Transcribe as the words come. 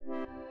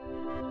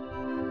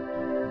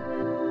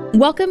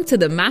Welcome to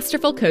the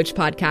Masterful Coach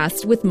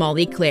Podcast with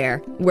Molly Claire,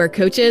 where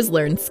coaches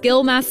learn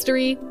skill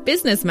mastery,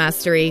 business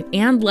mastery,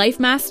 and life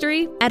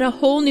mastery at a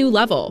whole new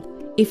level.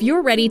 If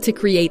you're ready to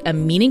create a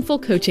meaningful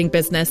coaching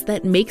business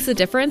that makes a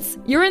difference,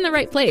 you're in the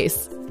right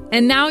place.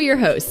 And now your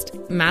host,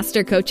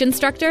 Master Coach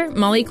Instructor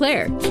Molly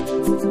Claire.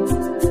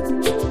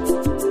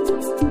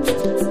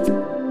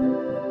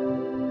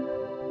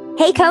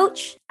 Hey,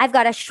 Coach, I've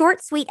got a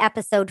short, sweet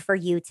episode for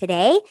you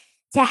today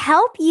to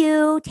help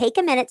you take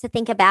a minute to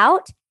think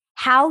about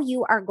how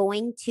you are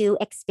going to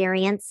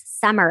experience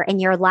summer in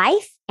your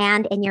life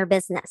and in your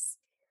business.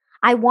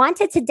 I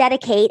wanted to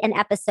dedicate an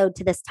episode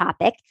to this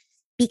topic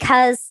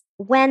because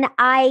when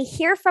I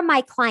hear from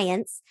my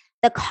clients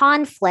the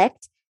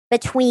conflict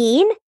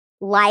between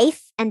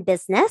life and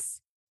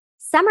business,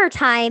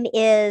 summertime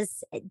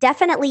is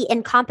definitely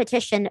in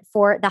competition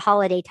for the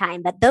holiday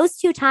time. But those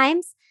two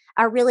times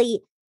are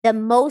really the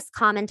most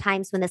common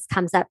times when this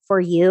comes up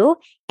for you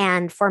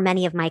and for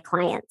many of my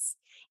clients.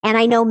 And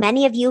I know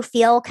many of you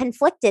feel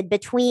conflicted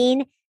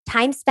between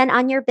time spent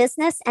on your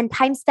business and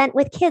time spent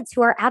with kids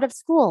who are out of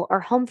school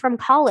or home from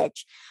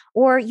college,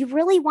 or you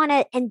really want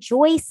to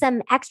enjoy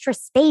some extra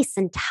space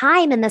and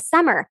time in the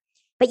summer,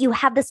 but you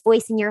have this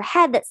voice in your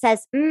head that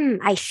says,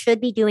 I should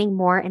be doing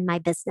more in my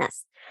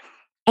business.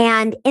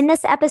 And in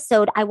this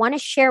episode, I want to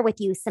share with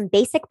you some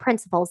basic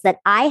principles that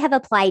I have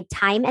applied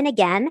time and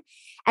again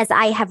as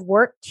I have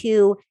worked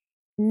to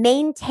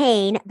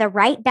maintain the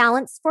right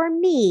balance for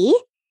me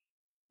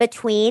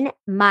between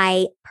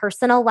my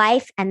personal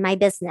life and my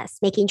business,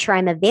 making sure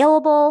I'm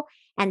available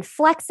and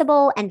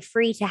flexible and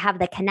free to have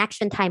the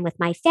connection time with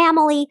my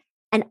family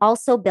and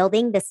also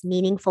building this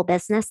meaningful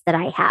business that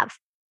I have.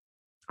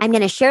 I'm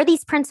going to share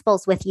these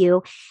principles with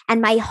you,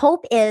 and my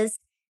hope is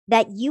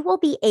that you will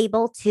be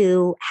able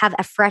to have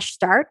a fresh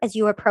start as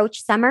you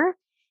approach summer,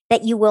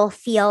 that you will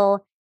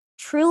feel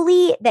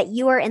truly that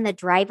you are in the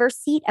driver's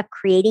seat of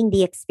creating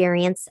the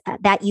experience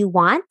that you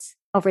want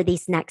over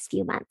these next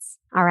few months.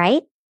 All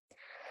right.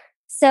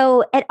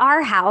 So at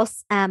our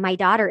house, my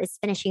daughter is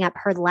finishing up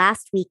her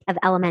last week of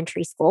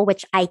elementary school,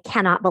 which I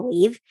cannot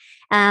believe.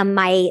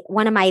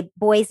 One of my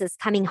boys is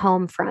coming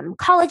home from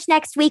college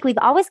next week. We've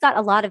always got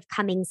a lot of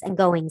comings and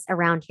goings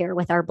around here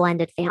with our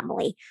blended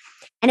family.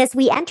 And as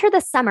we enter the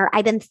summer,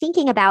 I've been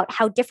thinking about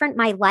how different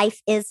my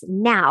life is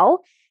now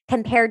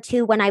compared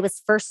to when I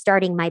was first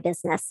starting my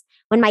business,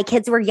 when my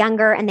kids were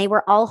younger and they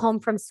were all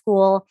home from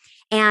school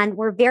and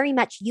were very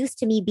much used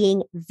to me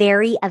being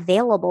very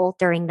available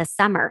during the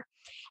summer.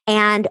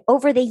 And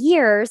over the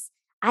years,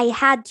 I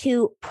had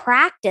to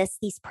practice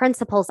these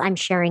principles I'm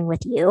sharing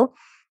with you.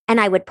 And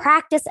I would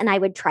practice and I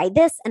would try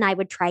this and I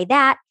would try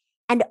that.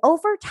 And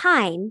over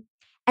time,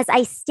 as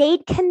I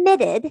stayed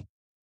committed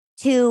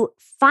to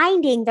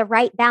finding the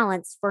right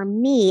balance for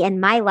me and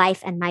my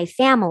life and my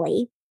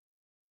family,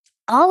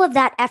 all of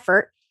that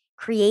effort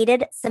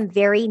created some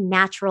very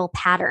natural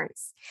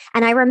patterns.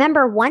 And I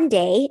remember one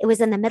day, it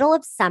was in the middle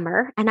of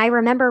summer, and I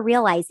remember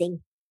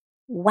realizing,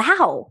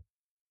 wow,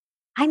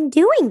 I'm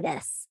doing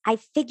this. I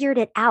figured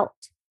it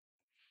out.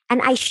 And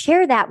I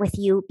share that with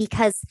you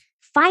because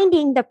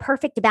finding the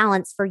perfect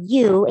balance for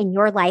you in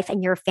your life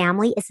and your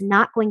family is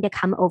not going to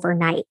come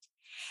overnight.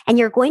 And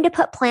you're going to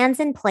put plans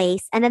in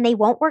place and then they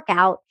won't work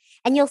out.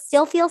 And you'll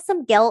still feel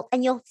some guilt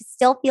and you'll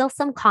still feel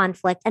some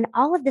conflict. And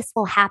all of this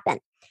will happen.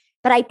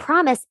 But I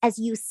promise, as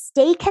you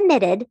stay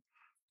committed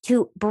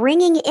to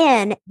bringing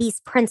in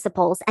these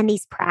principles and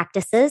these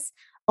practices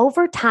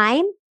over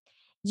time,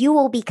 you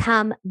will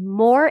become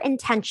more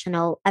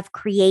intentional of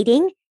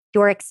creating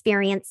your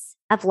experience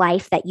of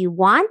life that you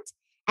want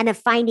and of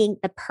finding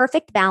the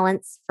perfect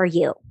balance for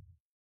you.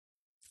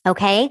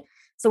 Okay,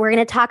 so we're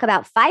going to talk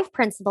about 5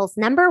 principles.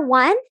 Number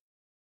 1,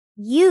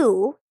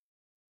 you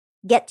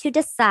get to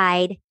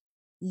decide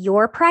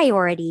your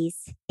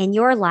priorities in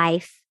your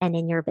life and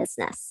in your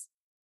business.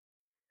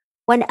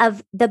 One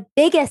of the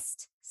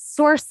biggest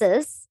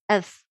sources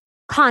of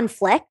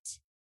conflict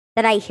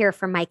that I hear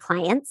from my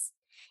clients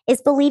is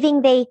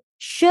believing they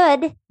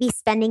should be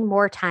spending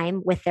more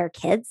time with their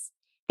kids.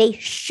 They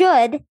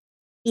should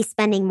be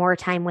spending more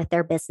time with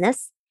their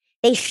business.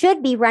 They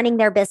should be running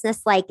their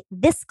business like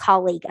this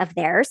colleague of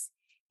theirs.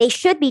 They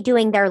should be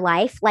doing their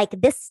life like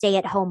this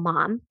stay-at-home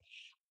mom.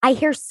 I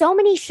hear so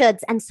many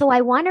shoulds. And so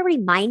I want to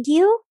remind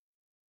you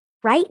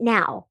right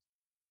now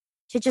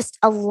to just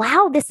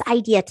allow this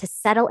idea to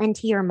settle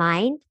into your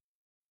mind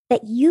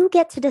that you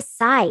get to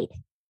decide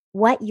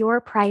what your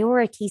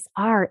priorities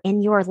are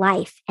in your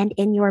life and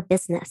in your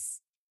business.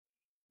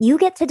 You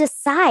get to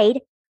decide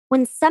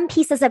when some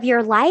pieces of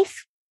your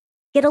life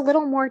get a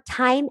little more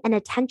time and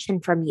attention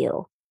from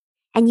you.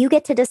 And you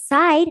get to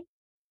decide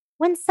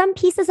when some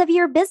pieces of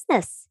your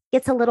business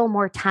gets a little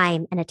more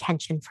time and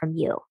attention from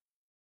you.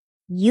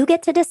 You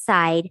get to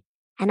decide,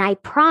 and I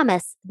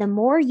promise the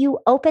more you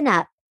open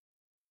up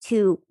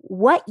to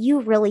what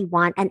you really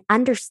want and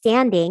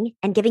understanding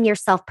and giving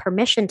yourself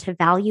permission to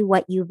value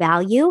what you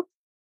value,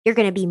 you're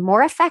going to be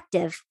more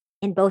effective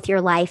in both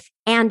your life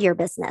and your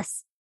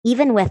business,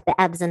 even with the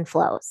ebbs and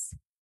flows.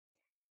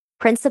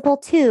 Principle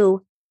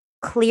 2,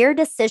 clear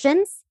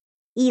decisions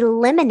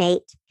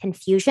eliminate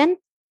confusion,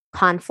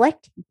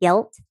 conflict,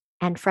 guilt,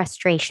 and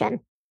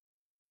frustration.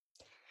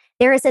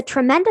 There is a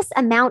tremendous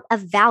amount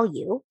of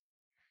value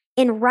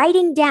in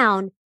writing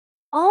down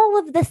all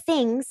of the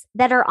things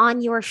that are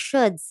on your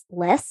shoulds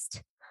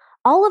list,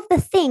 all of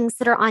the things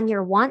that are on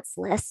your wants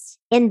list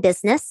in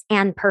business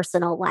and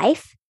personal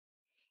life,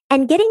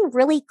 and getting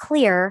really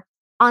clear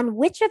on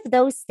which of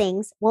those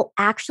things will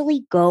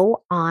actually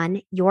go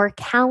on your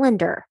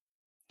calendar.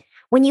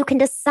 When you can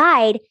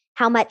decide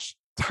how much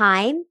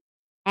time,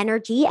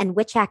 energy, and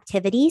which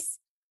activities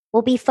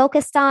will be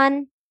focused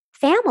on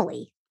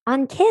family,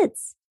 on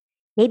kids,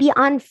 maybe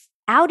on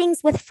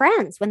outings with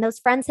friends when those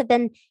friends have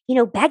been,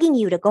 begging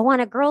you to go on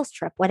a girls'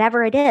 trip,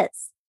 whatever it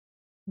is.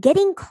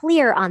 Getting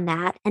clear on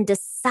that and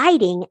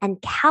deciding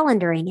and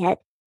calendaring it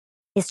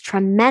is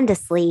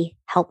tremendously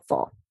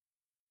helpful.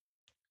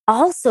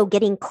 Also,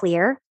 getting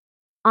clear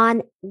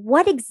on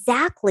what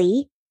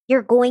exactly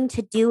you're going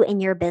to do in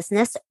your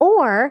business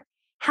or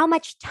how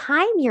much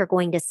time you're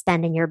going to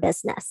spend in your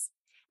business.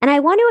 And I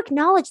want to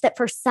acknowledge that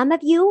for some of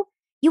you,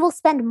 you will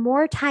spend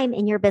more time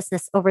in your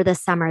business over the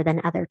summer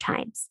than other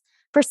times.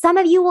 For some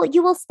of you,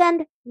 you will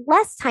spend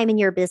less time in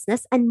your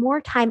business and more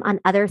time on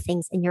other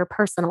things in your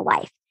personal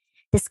life.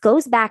 This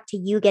goes back to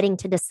you getting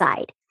to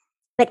decide.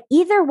 But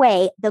either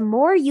way, the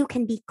more you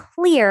can be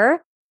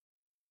clear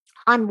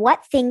on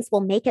what things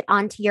will make it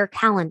onto your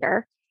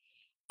calendar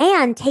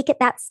and take it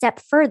that step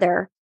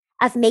further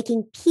of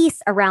making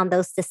peace around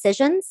those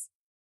decisions,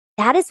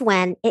 that is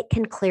when it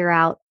can clear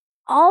out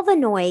all the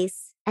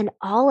noise and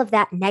all of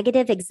that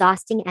negative,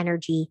 exhausting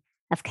energy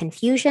of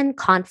confusion,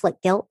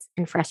 conflict, guilt,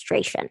 and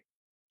frustration.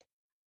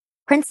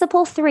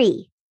 Principle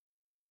 3,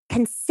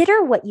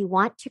 consider what you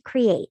want to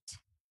create.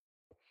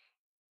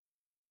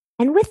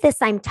 And with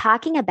this, I'm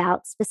talking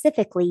about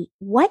specifically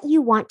what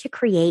you want to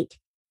create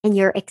in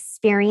your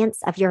experience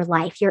of your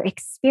life, your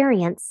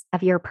experience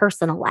of your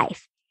personal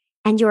life,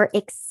 and your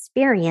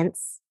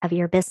experience of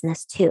your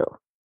business too.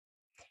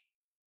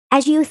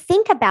 As you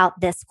think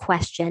about this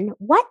question,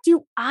 what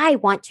do I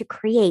want to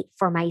create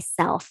for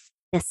myself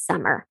this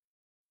summer?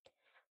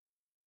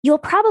 You'll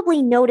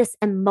probably notice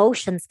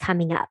emotions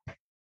coming up.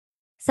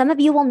 Some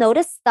of you will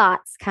notice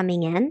thoughts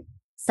coming in.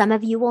 Some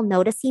of you will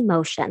notice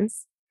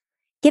emotions.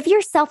 Give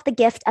yourself the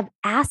gift of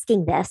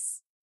asking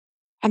this.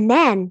 And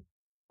then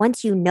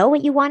once you know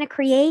what you want to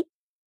create,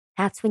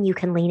 that's when you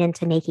can lean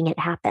into making it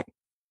happen.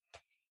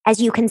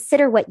 As you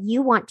consider what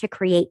you want to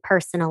create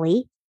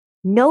personally,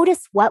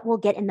 notice what will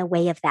get in the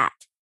way of that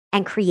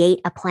and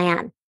create a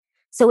plan.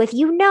 So if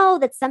you know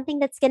that something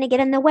that's going to get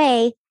in the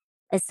way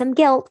is some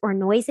guilt or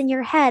noise in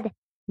your head,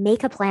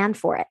 make a plan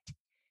for it.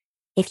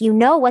 If you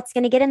know what's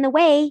going to get in the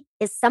way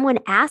is someone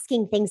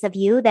asking things of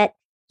you that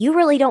you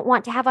really don't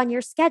want to have on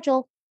your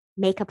schedule,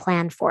 make a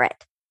plan for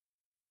it.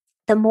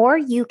 The more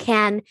you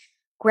can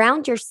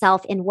ground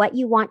yourself in what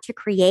you want to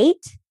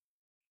create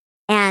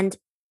and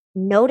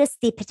notice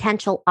the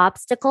potential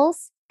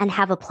obstacles and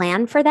have a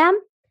plan for them,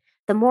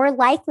 the more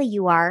likely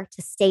you are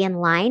to stay in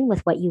line with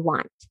what you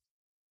want.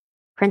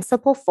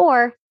 Principle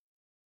 4,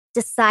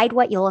 decide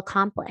what you'll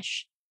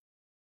accomplish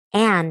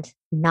and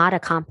not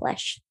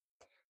accomplish.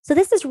 So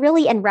this is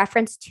really in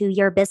reference to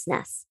your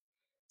business.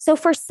 So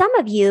for some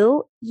of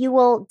you, you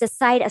will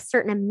decide a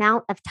certain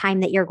amount of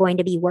time that you're going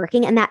to be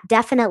working, and that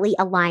definitely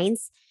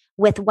aligns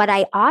with what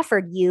I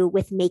offered you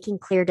with making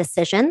clear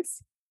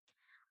decisions.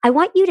 I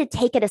want you to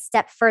take it a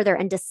step further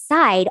and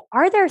decide,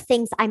 are there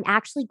things I'm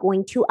actually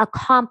going to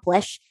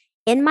accomplish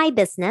in my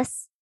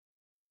business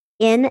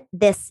in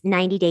this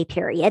 90-day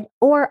period,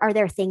 or are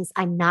there things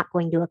I'm not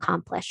going to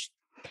accomplish?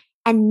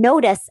 And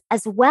notice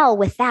as well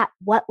with that,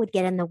 what would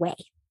get in the way,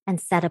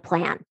 and set a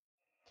plan.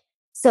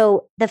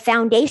 So the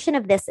foundation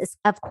of this is,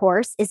 of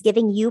course, is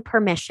giving you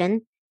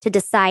permission to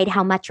decide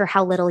how much or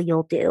how little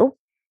you'll do.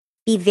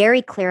 Be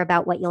very clear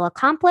about what you'll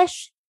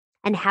accomplish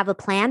and have a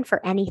plan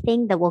for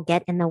anything that will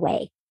get in the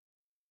way.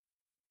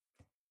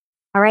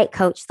 All right,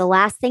 coach, the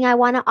last thing I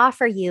want to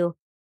offer you,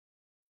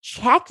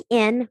 check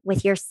in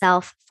with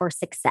yourself for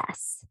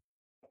success.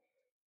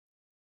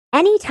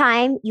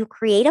 Anytime you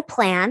create a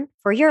plan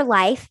for your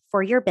life,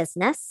 for your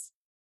business,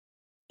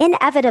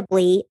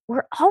 inevitably,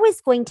 we're always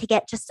going to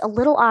get just a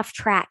little off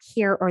track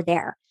here or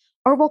there,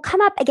 or we'll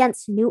come up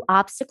against new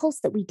obstacles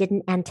that we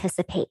didn't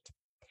anticipate.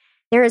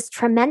 There is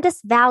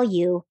tremendous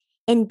value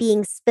in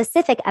being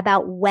specific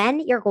about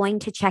when you're going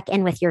to check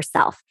in with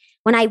yourself.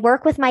 When I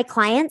work with my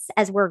clients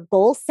as we're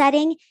goal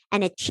setting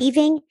and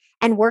achieving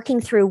and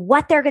working through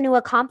what they're going to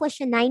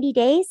accomplish in 90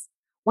 days,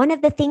 one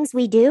of the things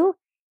we do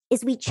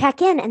is we check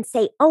in and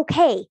say,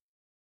 okay,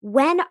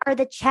 when are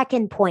the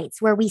check-in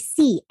points where we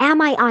see,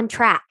 am I on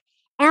track?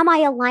 Am I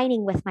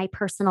aligning with my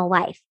personal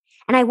life?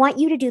 And I want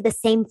you to do the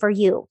same for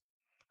you.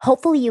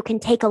 Hopefully you can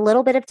take a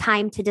little bit of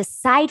time to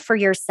decide for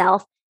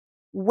yourself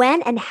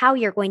when and how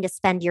you're going to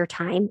spend your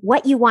time,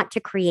 what you want to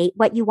create,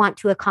 what you want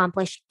to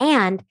accomplish,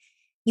 and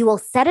you will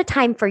set a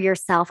time for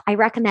yourself. I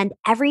recommend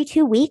every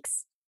 2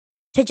 weeks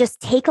to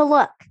just take a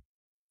look.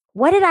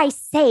 What did I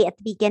say at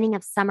the beginning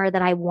of summer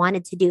that I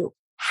wanted to do?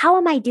 How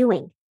am I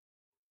doing?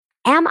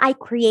 Am I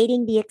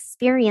creating the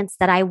experience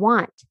that I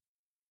want?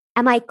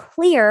 Am I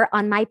clear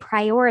on my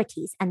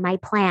priorities and my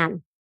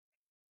plan?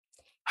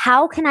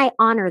 How can I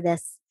honor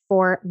this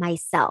for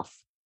myself?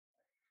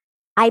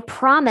 I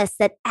promise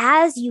that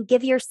as you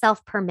give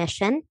yourself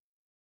permission,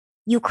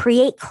 you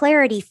create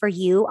clarity for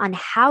you on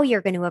how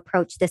you're going to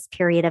approach this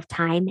period of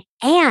time.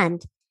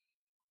 And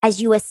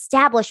as you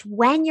establish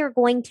when you're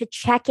going to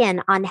check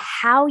in on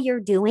how you're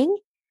doing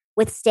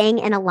with staying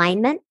in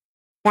alignment,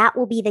 that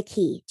will be the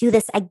key. Do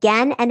this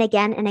again and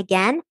again and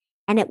again,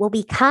 and it will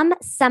become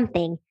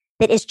something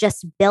that is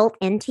just built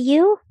into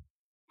you.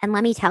 And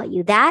let me tell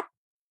you, that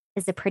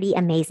is a pretty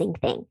amazing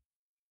thing.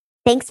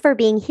 Thanks for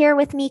being here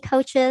with me,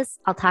 coaches.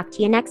 I'll talk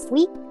to you next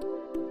week.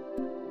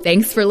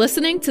 Thanks for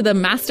listening to the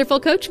Masterful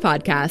Coach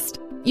Podcast.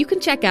 You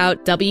can check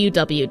out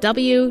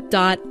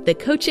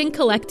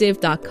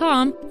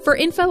www.thecoachingcollective.com for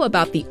info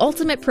about the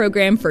ultimate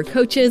program for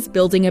coaches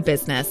building a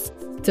business.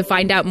 To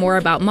find out more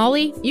about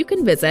Molly, you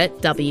can visit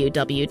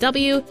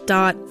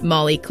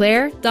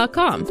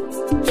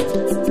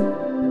www.mollyclaire.com.